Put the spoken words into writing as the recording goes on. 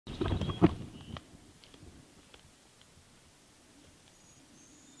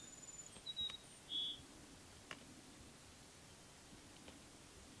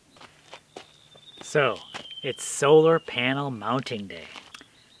So, it's solar panel mounting day.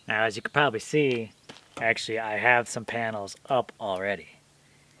 Now, as you can probably see, actually I have some panels up already.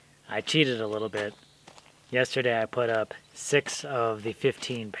 I cheated a little bit. Yesterday I put up 6 of the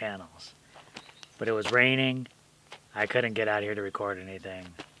 15 panels, but it was raining. I couldn't get out here to record anything.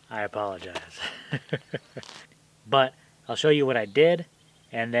 I apologize. But I'll show you what I did,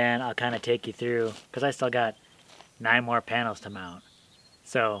 and then I'll kind of take you through, because I still got 9 more panels to mount.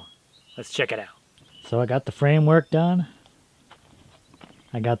 So let's check it out. So I got the framework done.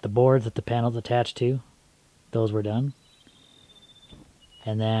 I got the boards that the panels attached to. Those were done.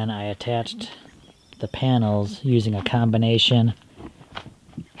 And then I attached the panels using a combination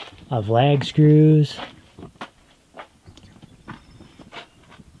of lag screws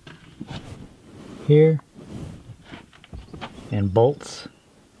here and bolts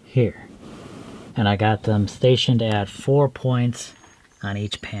here. And I got them stationed at 4 points on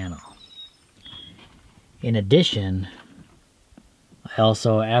each panel. In addition, I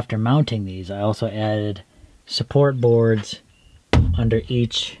also, after mounting these, I also added support boards under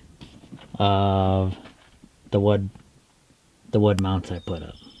each of the wood mounts I put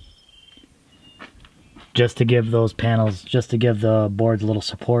up. Just to give those panels, just to give the boards a little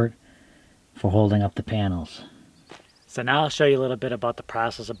support for holding up the panels. So now I'll show you a little bit about the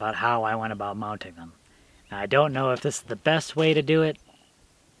process about how I went about mounting them. Now, I don't know if this is the best way to do it.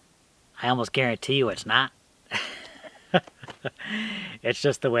 I almost guarantee you it's not. It's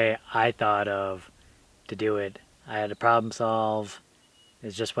just the way I thought of to do it. I had to problem solve.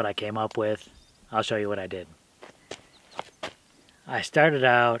 It's just what I came up with. I'll show you what I did. I started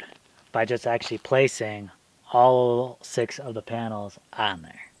out by just actually placing all 6 of the panels on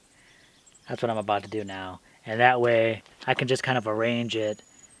there. That's what I'm about to do now. And that way I can just kind of arrange it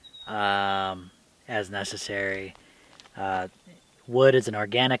as necessary. Wood is an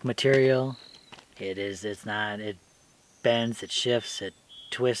organic material. It bends, it shifts, it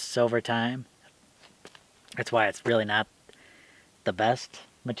twists over time. That's why it's really not the best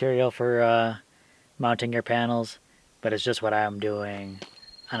material for mounting your panels, but it's just what I'm doing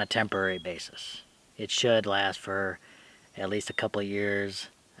on a temporary basis. It should last for at least a couple of years.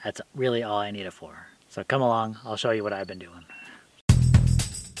 That's really all I need it for. So come along, I'll show you what I've been doing.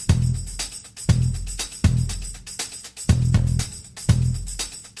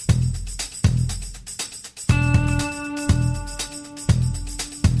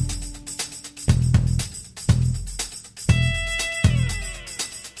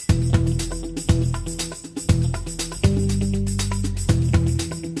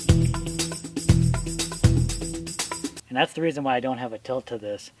 And that's the reason why I don't have a tilt to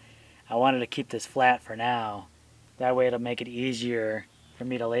this. I wanted to keep this flat for now. That way it'll make it easier for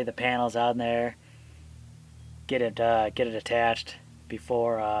me to lay the panels out in there, get it attached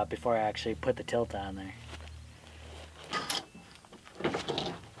before I actually put the tilt on there.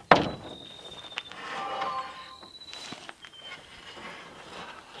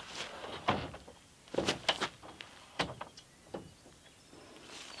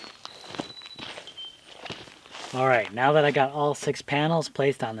 Alright, now that I got all 6 panels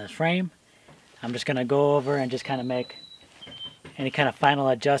placed on this frame, I'm just going to go over and just kind of make any kind of final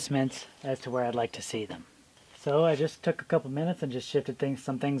adjustments as to where I'd like to see them. So I just took a couple minutes and just shifted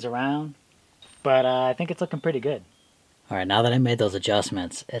some things around, but I think it's looking pretty good. Alright, now that I made those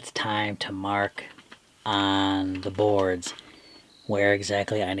adjustments, it's time to mark on the boards where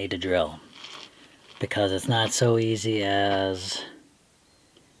exactly I need to drill. Because it's not so easy as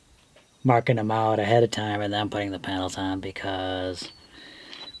marking them out ahead of time and then putting the panels on, because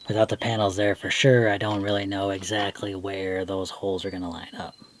without the panels there for sure, I don't really know exactly where those holes are going to line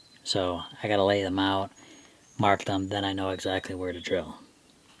up. So I got to lay them out, mark them, then I know exactly where to drill.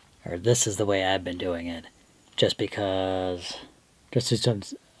 Or this is the way I've been doing it, just because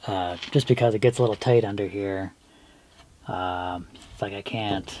it gets a little tight under here. It's like I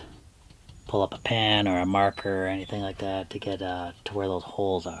can't pull up a pen or a marker or anything like that to get to where those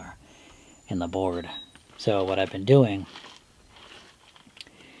holes are in the board. So what I've been doing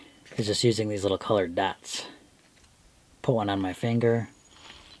is just using these little colored dots. Put one on my finger,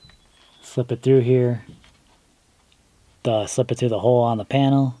 slip it through here, slip it through the hole on the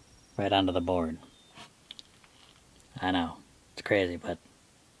panel, right onto the board. I know, it's crazy, but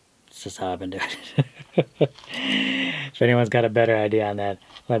it's just how I've been doing it. If anyone's got a better idea on that,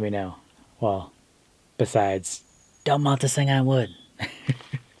 let me know. Well, besides, don't mount this thing on wood.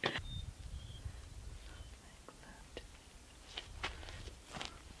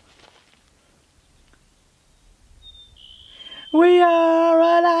 We are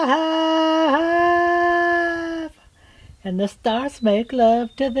alive, and the stars make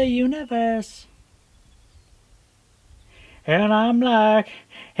love to the universe. And I'm like,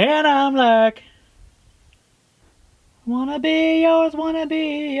 wanna be yours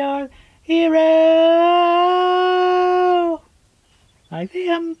hero. Like the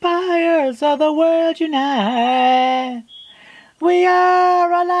empires of the world unite, we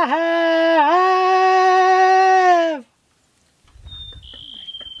are alive.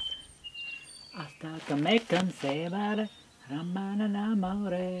 Hasta que me cansé, vale, ramana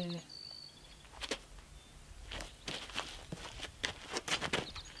namore.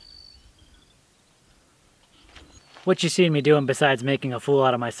 What you seen me doing besides making a fool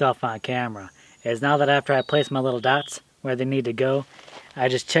out of myself on camera is now that after I place my little dots where they need to go, I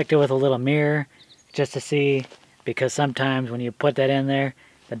just checked it with a little mirror just to see, because sometimes when you put that in there,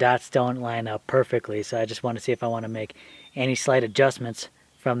 the dots don't line up perfectly. So I just want to see if I want to make any slight adjustments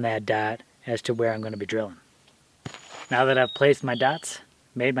from that dot as to where I'm going to be drilling. Now that I've placed my dots,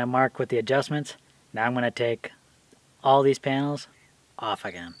 made my mark with the adjustments, now I'm going to take all these panels off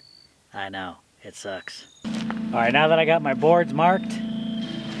again. I know, it sucks. Alright, now that I got my boards marked,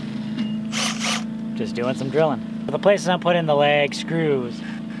 just doing some drilling. For the places I'm putting the lag screws,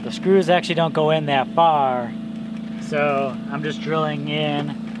 the screws actually don't go in that far, so I'm just drilling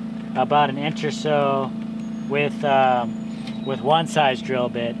in about an inch or so with one size drill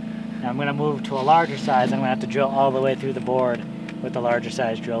bit. Now I'm going to move to a larger size. I'm going to have to drill all the way through the board with the larger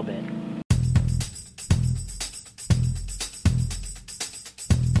size drill bit.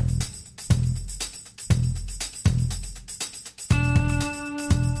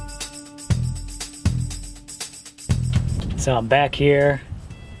 So I'm back here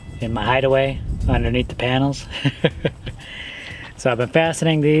in my hideaway underneath the panels. So I've been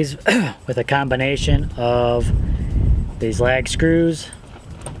fastening these with a combination of these lag screws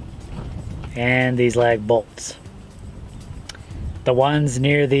and these lag bolts. The ones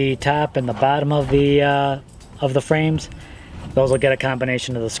near the top and the bottom of the frames, those will get a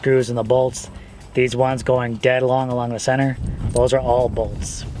combination of the screws and the bolts. These ones going dead along the center, those are all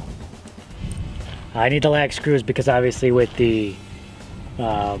bolts. I need the lag screws because obviously with the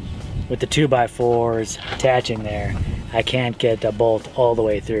 2x4s attaching there, I can't get a bolt all the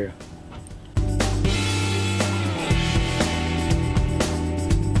way through.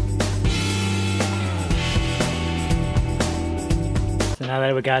 So now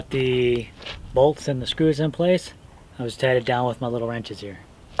that we got the bolts and the screws in place, I was tied it down with my little wrenches here.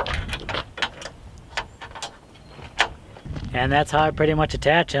 And that's how I pretty much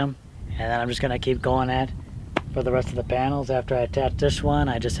attach them. And then I'm just going to keep going at for the rest of the panels. After I attach this one,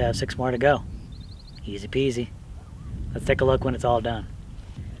 I just have 6 more to go. Easy peasy. Let's take a look when it's all done.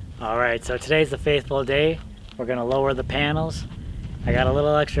 Alright, so today's the faithful day. We're going to lower the panels. I got a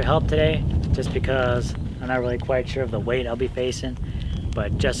little extra help today just because I'm not really quite sure of the weight I'll be facing.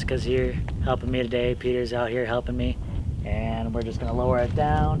 But Jessica's here helping me today. Peter's out here helping me. And we're just going to lower it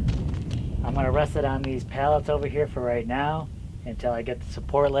down. I'm going to rest it on these pallets over here for right now until I get the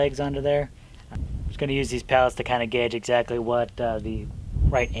support legs under there. I'm just going to use these pallets to kind of gauge exactly what the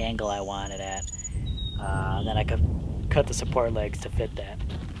right angle I want it at. Then I could cut the support legs to fit that.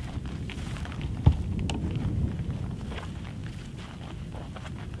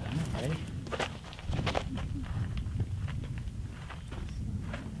 Ready?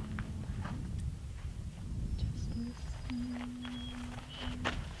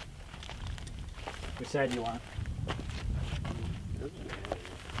 Which side do you want?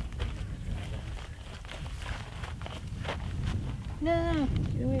 No,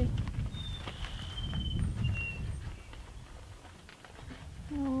 get away.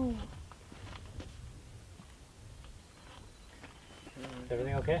 No. Is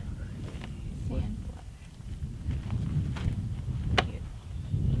everything okay? Sand.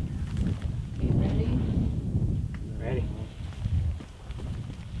 You ready? Ready.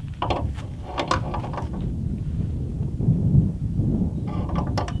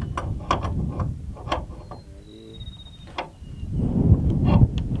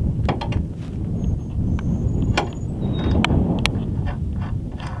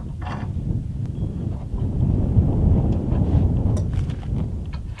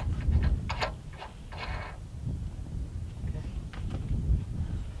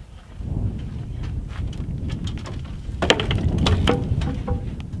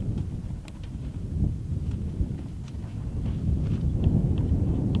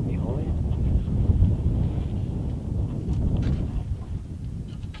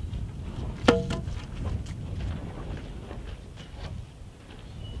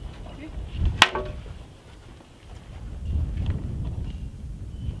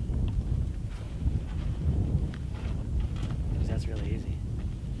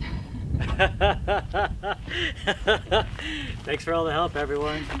 Thanks for all the help,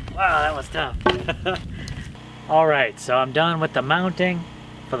 everyone. Wow, that was tough. Alright, so I'm done with the mounting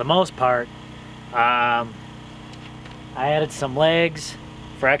for the most part. I added some legs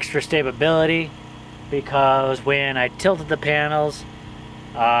for extra stability because when I tilted the panels,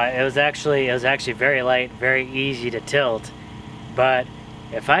 it was actually very light, very easy to tilt. But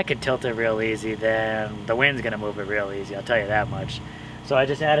if I can tilt it real easy, then the wind's gonna move it real easy, I'll tell you that much. So I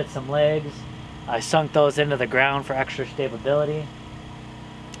just added some legs. I sunk those into the ground for extra stability.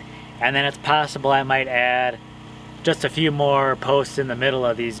 And then it's possible I might add just a few more posts in the middle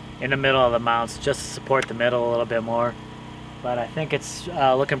of these, in the middle of the mounts, just to support the middle a little bit more. But I think it's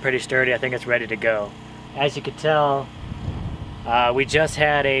looking pretty sturdy. I think it's ready to go. As you can tell, we just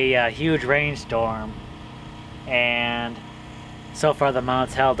had a huge rainstorm, and so far the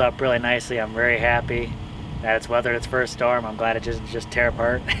mount's held up really nicely. I'm very happy that it's weathered its first storm. I'm glad it just tear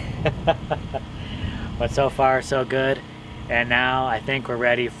apart. But so far so good. And now I think we're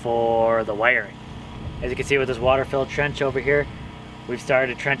ready for the wiring. As you can see with this water-filled trench over here, we've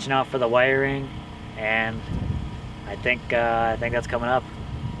started trenching out for the wiring, and I think that's coming up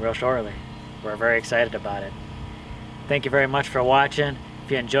real shortly. We're very excited about it. Thank you very much for watching.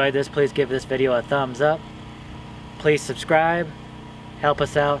 If you enjoyed this, please give this video a thumbs up. Please subscribe. Help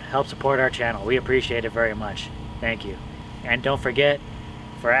us out, help support our channel. We appreciate it very much. Thank you. And don't forget,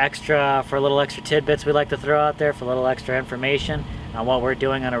 for a little extra tidbits we like to throw out there, for a little extra information on what we're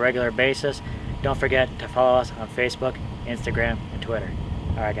doing on a regular basis, don't forget to follow us on Facebook, Instagram, and Twitter.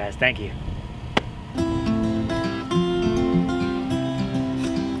 Alright guys, thank you.